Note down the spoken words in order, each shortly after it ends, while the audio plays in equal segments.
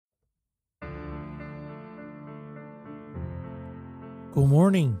Good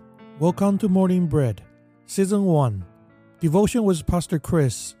morning. Welcome to Morning Bread, Season 1. Devotion with Pastor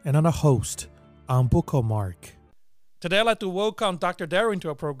Chris and I'm the host. I'm Booker Mark. Today I'd like to welcome Dr. Darrow into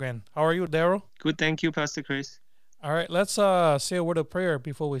our program. How are you, Darrow? Good, thank you, Pastor Chris. All right, let's say a word of prayer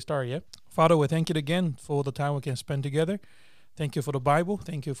before we start, yeah? Father, we thank you again for the time we can spend together. Thank you for the Bible.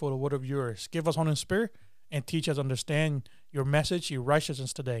 Thank you for the word of yours. Give us Holy Spirit and teach us understand your message, your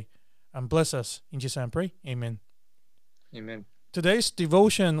righteousness today. And bless us. In Jesus' name I pray. Amen. Amen. Today's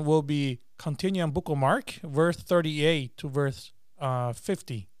devotion will be continuing Book of Mark, verse 38 to verse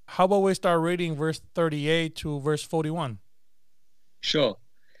 50. How about we start reading verse 38 to verse 41? Sure.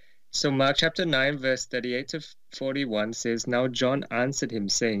 So Mark chapter 9, verse 38 to 41 says, Now John answered him,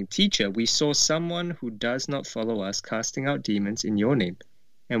 saying, Teacher, we saw someone who does not follow us casting out demons in your name,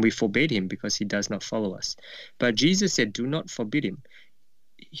 and we forbade him because he does not follow us. But Jesus said, Do not forbid him.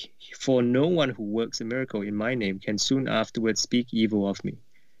 For no one who works a miracle in my name can soon afterwards speak evil of me.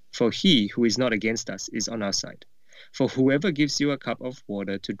 For he who is not against us is on our side. For whoever gives you a cup of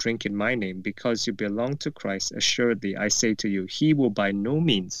water to drink in my name, because you belong to Christ, assuredly I say to you, he will by no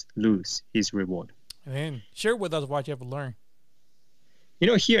means lose his reward. Amen. Share with us what you have learned. You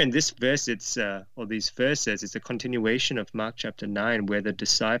know, here in this verse, these verses, it's a continuation of Mark chapter 9, where the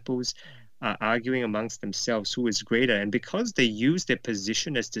disciples are arguing amongst themselves who is greater. And because they used their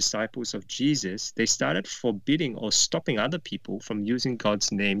position as disciples of Jesus, they started forbidding or stopping other people from using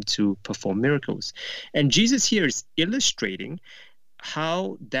God's name to perform miracles. And Jesus here is illustrating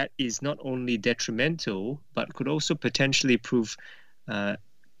how that is not only detrimental, but could also potentially prove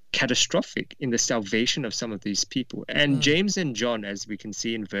catastrophic in the salvation of some of these people. And James and John, as we can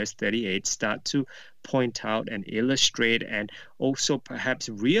see in verse 38, start to point out and illustrate and also perhaps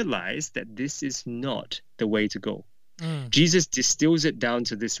realize that this is not the way to go. Jesus distills it down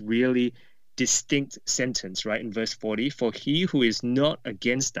to this really distinct sentence, right, in verse 40, for he who is not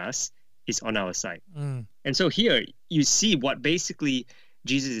against us is on our side. And so here you see what basically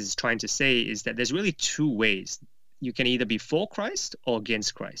Jesus is trying to say is that there's really two ways. You can either be for Christ or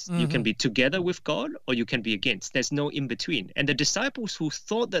against Christ. You can be together with God or you can be against. There's no in between. And the disciples who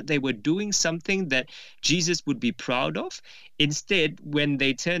thought that they were doing something that Jesus would be proud of, instead, when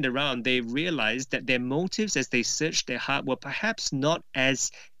they turned around, they realized that their motives as they searched their heart were perhaps not as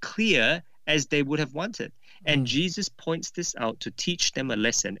clear as they would have wanted. And Jesus points this out to teach them a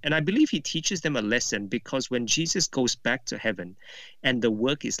lesson. And I believe he teaches them a lesson because when Jesus goes back to heaven and the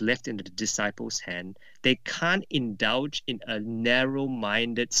work is left in the disciples' hand, they can't indulge in a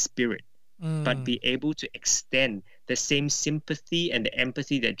narrow-minded spirit, but be able to extend the same sympathy and the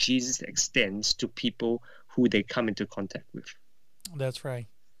empathy that Jesus extends to people who they come into contact with. That's right.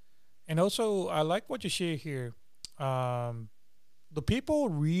 And also, I like what you share here. The people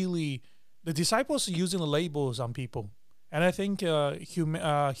really... The disciples are using the labels on people. And I think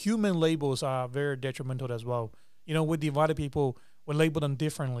human labels are very detrimental as well. You know, we divided people, we label them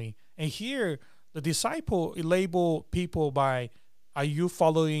differently. And here, the disciple label people by, are you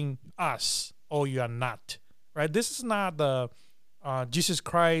following us or you are not? Right? This is not the Jesus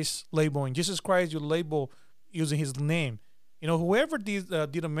Christ labeling. Jesus Christ, you label using his name. You know, whoever did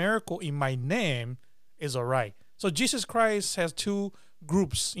a miracle in my name is all right. So Jesus Christ has two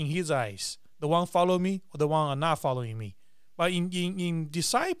groups in his eyes. The one follow me or the one are not following me. But in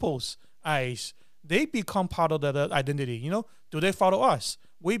disciples' eyes, they become part of that identity. You know, do they follow us?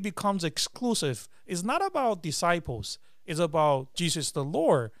 We becomes exclusive. It's not about disciples. It's about Jesus the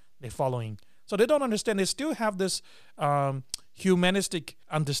Lord they're following. So they don't understand. They still have this humanistic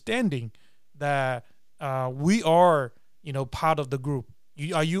understanding that we are, you know, part of the group.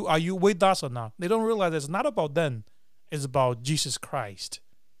 Are you with us or not? They don't realize it's not about them. It's about Jesus Christ.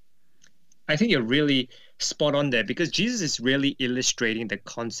 I think you're really spot on there because Jesus is really illustrating the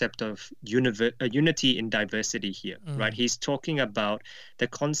concept of unity in diversity here, right? He's talking about the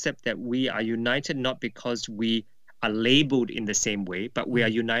concept that we are united not because we are labeled in the same way, but we are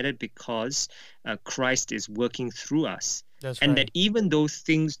united because Christ is working through us. That's and right. that even though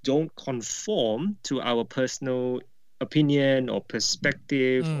things don't conform to our personal opinion or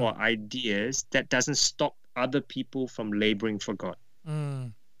perspective or ideas, that doesn't stop other people from laboring for God.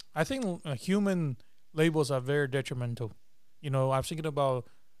 I think human labels are very detrimental. You know, I'm thinking about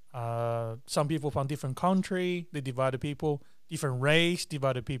some people from different country, they divided people, different race,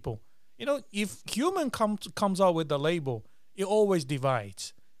 divided people. You know, if human comes out with the label, it always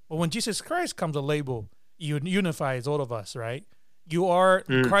divides. But when Jesus Christ comes a label, it unifies all of us, right? You are,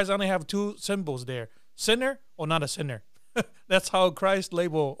 Christ only have two symbols there, sinner or not a sinner. That's how Christ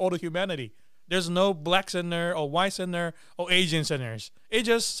label all the humanity. There's no black sinner or white sinner or Asian sinners. It's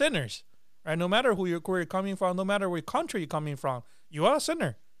just sinners, right? No matter where you're coming from, no matter what country you're coming from, You are a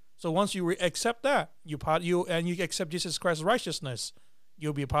sinner. So once you accept that, you accept Jesus Christ's righteousness,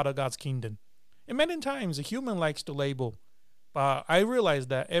 you'll be a part of God's kingdom. And many times a human likes to label, but I realize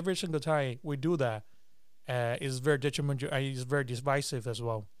that every single time we do that, is very detrimental. Is very divisive as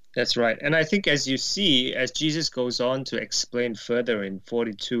well. That's right. And I think as you see, as Jesus goes on to explain further in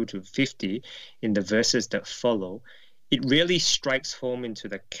 42 to 50 in the verses that follow, it really strikes home into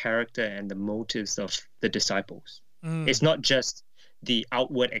the character and the motives of the disciples. It's not just the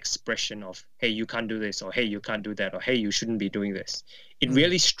outward expression of, hey, you can't do this, or hey, you can't do that, or hey, you shouldn't be doing this. It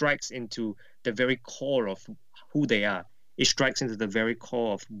really strikes into the very core of who they are. It strikes into the very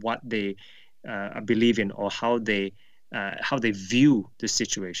core of what they believe in, or how they view the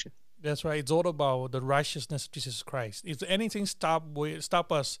situation. That's right. It's all about the righteousness of Jesus Christ. If anything stop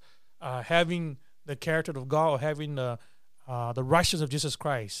us having the character of God, or having the righteousness of Jesus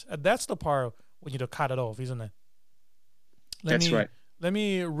Christ, that's the part we need to cut it off, isn't it? Right. Let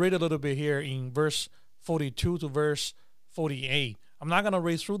me read a little bit here in verse 42 to verse 48. I'm not going to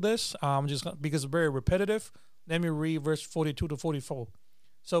read through this. Because it's very repetitive. Let me read verse 42 to 44.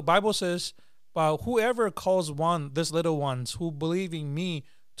 So Bible says, "But whoever calls these little ones who believe in me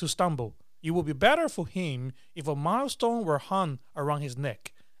to stumble, it will be better for him if a milestone were hung around his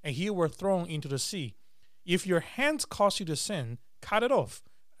neck and he were thrown into the sea. If your hands cause you to sin, cut it off.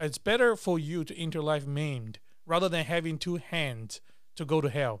 It's better for you to enter life maimed, rather than having two hands to go to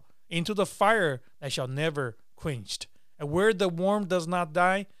hell, into the fire that shall never quenched, and where the worm does not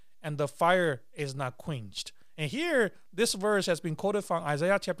die and the fire is not quenched." And here, this verse has been quoted from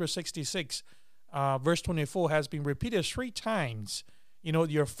Isaiah chapter 66, verse 24, has been repeated 3 times.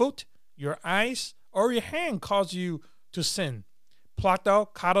 Your foot, your eyes, or your hand cause you to sin. Plucked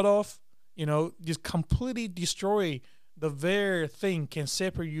out, cut it off, just completely destroy the very thing can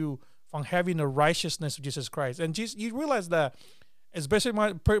separate you from having the righteousness of Jesus Christ. And you realize that it's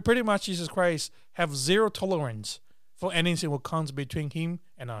basically pretty much Jesus Christ have zero tolerance for anything that comes between him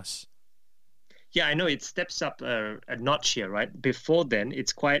and us. Yeah, I know it steps up a notch here, right? Before then,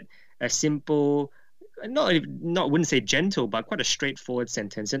 it's quite a simple, wouldn't say gentle, but quite a straightforward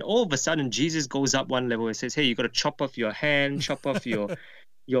sentence. And all of a sudden, Jesus goes up one level and says, hey, you got to chop off your hand, chop off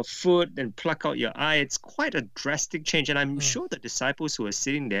your foot, and pluck out your eye. It's quite a drastic change. And I'm sure the disciples who were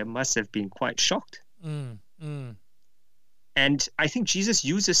sitting there must have been quite shocked. And I think Jesus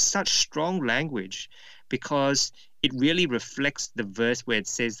uses such strong language because it really reflects the verse where it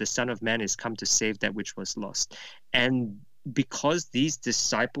says the Son of Man is come to save that which was lost. And because these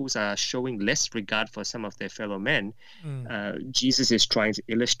disciples are showing less regard for some of their fellow men, Jesus is trying to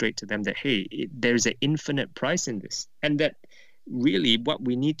illustrate to them that, hey, there's an infinite price in this. And that really what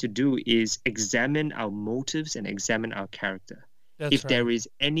we need to do is examine our motives and examine our character. If there is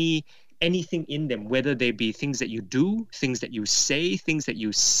anything in them, whether they be things that you do, things that you say, things that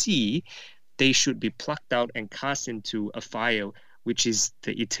you see, they should be plucked out and cast into a fire, which is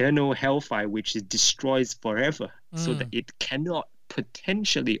the eternal hellfire, which destroys forever, so that it cannot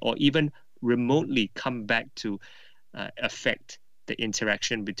potentially or even remotely come back to affect the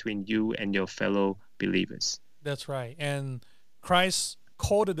interaction between you and your fellow believers. That's right. And Christ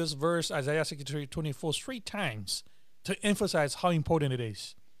quoted this verse, Isaiah 63:24, 3 times to emphasize how important it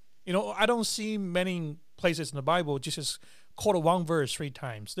is. I don't see many places in the Bible Jesus quoted one verse 3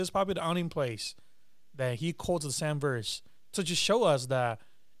 times. This is probably the only place that he quotes the same verse to just show us that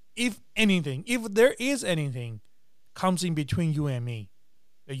if there is anything comes in between you and me,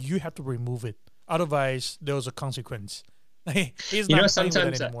 that you have to remove it. Otherwise, there's a consequence. He's not sometimes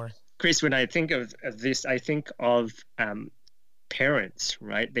playing with it anymore. Chris, when I think of this, I think of parents,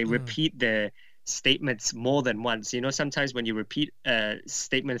 right? They repeat their statements more than once. Sometimes when you repeat a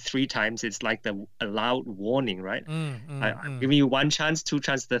statement 3 times, it's like a loud warning, right? I'm giving you 1 chance, 2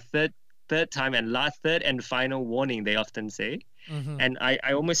 chances, the third time and third and final warning, they often say. And I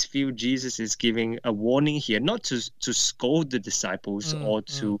almost feel Jesus is giving a warning here, not to scold the disciples or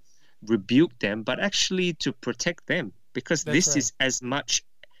to rebuke them, but actually to protect them, because this is as much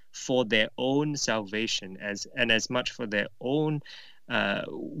for their own salvation and as much for their own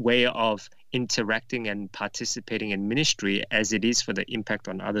way of interacting and participating in ministry as it is for the impact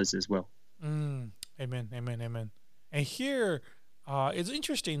on others as well. Amen, amen, amen. And here, it's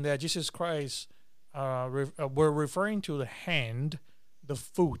interesting that Jesus Christ, we're referring to the hand, the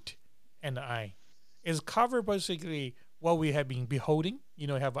foot, and the eye. It's covered basically what we have been beholding,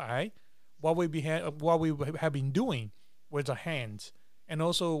 have an eye, what we have been doing with the hands, and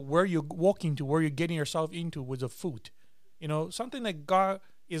also where you're walking to, where you're getting yourself into with the foot. Something that God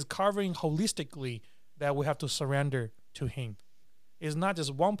is covering holistically that we have to surrender to him. It's not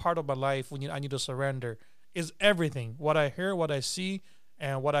just one part of my life when I need to surrender is everything. What I hear, what I see,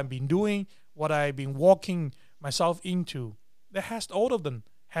 and what I've been doing, what I've been walking myself into. That has all of them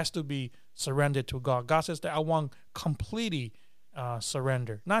has to be surrendered to God. God says that I want completely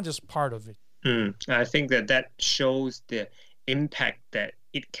surrender, not just part of it. I think that shows the impact that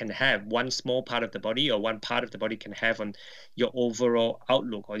it can have, one small part of the body or one part of the body can have on your overall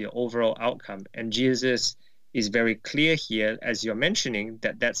outlook or your overall outcome. And Jesus is very clear here, as you're mentioning,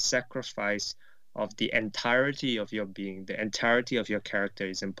 that sacrifice of the entirety of your being, the entirety of your character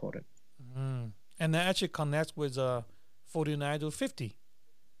is important. And that actually connects with 49 to 50.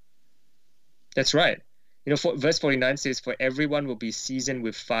 That's right. Verse 49 says, "For everyone will be seasoned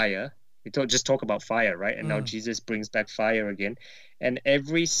with fire." We just talk about fire, right? And now Jesus brings back fire again. "And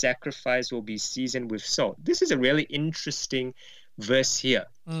every sacrifice will be seasoned with salt." This is a really interesting verse here.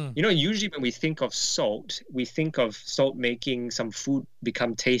 Usually when we think of salt, we think of salt making some food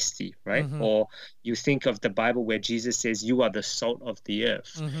become tasty, right? Or you think of the Bible where Jesus says, "You are the salt of the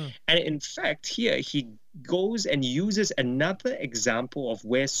earth." And in fact, here he goes and uses another example of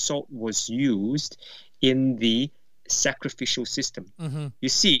where salt was used in the sacrificial system. You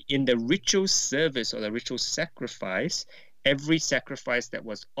see, in the ritual service or the ritual sacrifice, every sacrifice that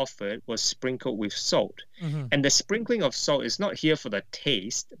was offered was sprinkled with salt. And the sprinkling of salt is not here for the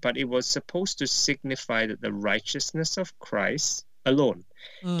taste, but it was supposed to signify that the righteousness of Christ alone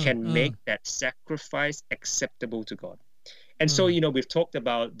can make that sacrifice acceptable to God. And so, we've talked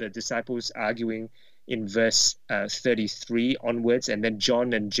about the disciples arguing in verse 33 onwards, and then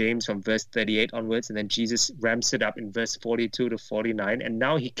John and James from verse 38 onwards, and then Jesus ramps it up in verse 42 to 49, and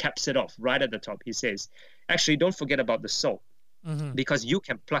now he caps it off right at the top. He says, actually, don't forget about the salt, because you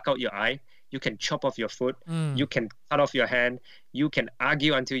can pluck out your eye, you can chop off your foot, you can cut off your hand, you can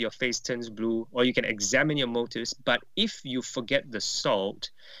argue until your face turns blue, or you can examine your motives, but if you forget the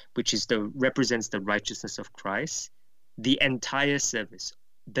salt, which represents the righteousness of Christ, the entire service,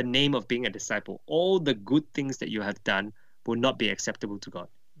 the name of being a disciple, all the good things that you have done will not be acceptable to God.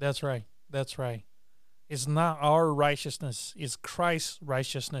 That's right. That's right. It's not our righteousness. It's Christ's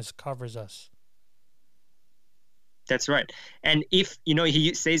righteousness covers us. That's right. And if,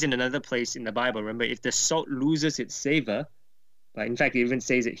 he says in another place in the Bible, remember, if the salt loses its savor, but in fact, he even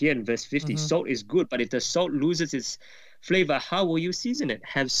says it here in verse 50, salt is good, but if the salt loses its flavor, how will you season it?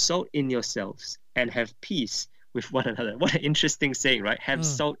 Have salt in yourselves and have peace with one another. What an interesting saying, right? Have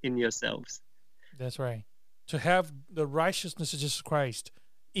salt in yourselves. That's right. To have the righteousness of Jesus Christ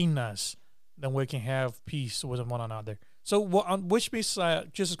in us, then we can have peace with one another. So which means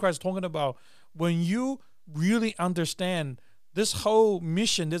Jesus Christ is talking about when you really understand this whole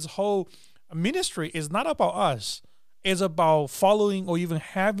mission, this whole ministry is not about us. It's about following or even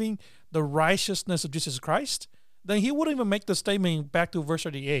having the righteousness of Jesus Christ. Then he wouldn't even make the statement back to verse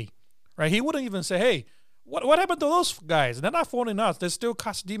 38, right? He wouldn't even say, hey, what happened to those guys? They're not following us. They still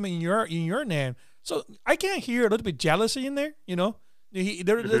cast demon in your name. So I can't hear a little bit jealousy in there,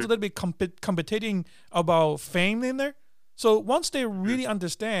 There's a little bit competing about fame in there. So once they really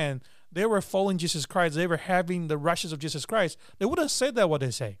understand they were following Jesus Christ, they were having the righteousness of Jesus Christ, they wouldn't say that what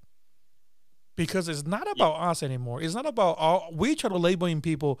they say. Because it's not about us anymore. It's not about we try to labeling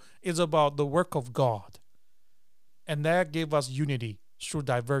people. It's about the work of God. And that gave us unity through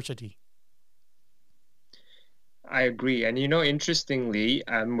diversity. I agree. And interestingly,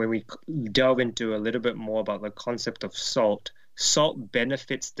 when we delve into a little bit more about the concept of salt, salt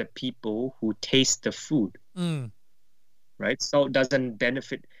benefits the people who taste the food. Right?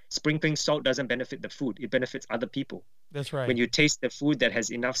 Sprinkling salt doesn't benefit the food. It benefits other people. That's right. When you taste the food that has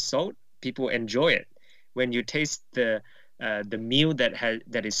enough salt, people enjoy it. When you taste the meal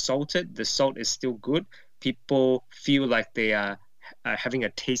that is salted, the salt is still good. People feel like they are having a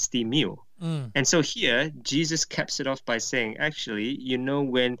tasty meal. And so here, Jesus caps it off by saying, actually,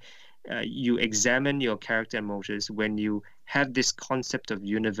 when you examine your character and motives, when you have this concept of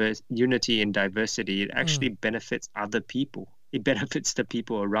unity in diversity, it actually benefits other people. It benefits the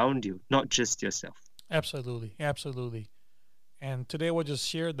people around you, not just yourself. Absolutely. Absolutely. And today we'll just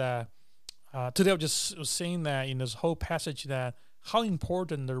share that. Today I'm just saying that in this whole passage that how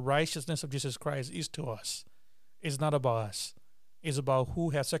important the righteousness of Jesus Christ is to us. It's not about us. It's about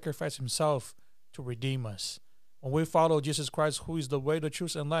who has sacrificed himself to redeem us. When we follow Jesus Christ, who is the way, the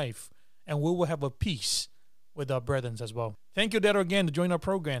truth, and life, and we will have a peace with our brethren as well. Thank you, Dad, again, to join our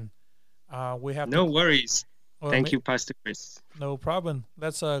program. We have no worries. Thank you, Pastor Chris. No problem.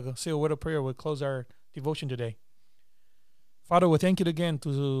 Let's say a word of prayer. We'll close our devotion today. Father, we thank you again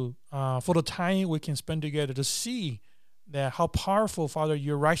for the time we can spend together to see that how powerful, Father,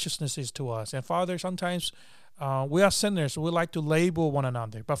 your righteousness is to us. And Father, sometimes we are sinners. We like to label one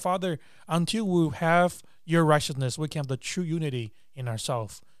another. But Father, until we have your righteousness, we can have the true unity in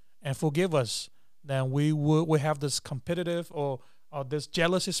ourselves. And forgive us that we have this competitive or this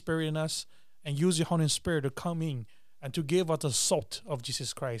jealousy spirit in us, and use your Holy Spirit to come in and to give us the salt of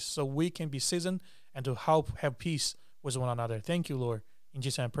Jesus Christ so we can be seasoned and to help have peace with one another. Thank you, Lord. In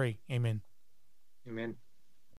Jesus' name I pray. Amen. Amen.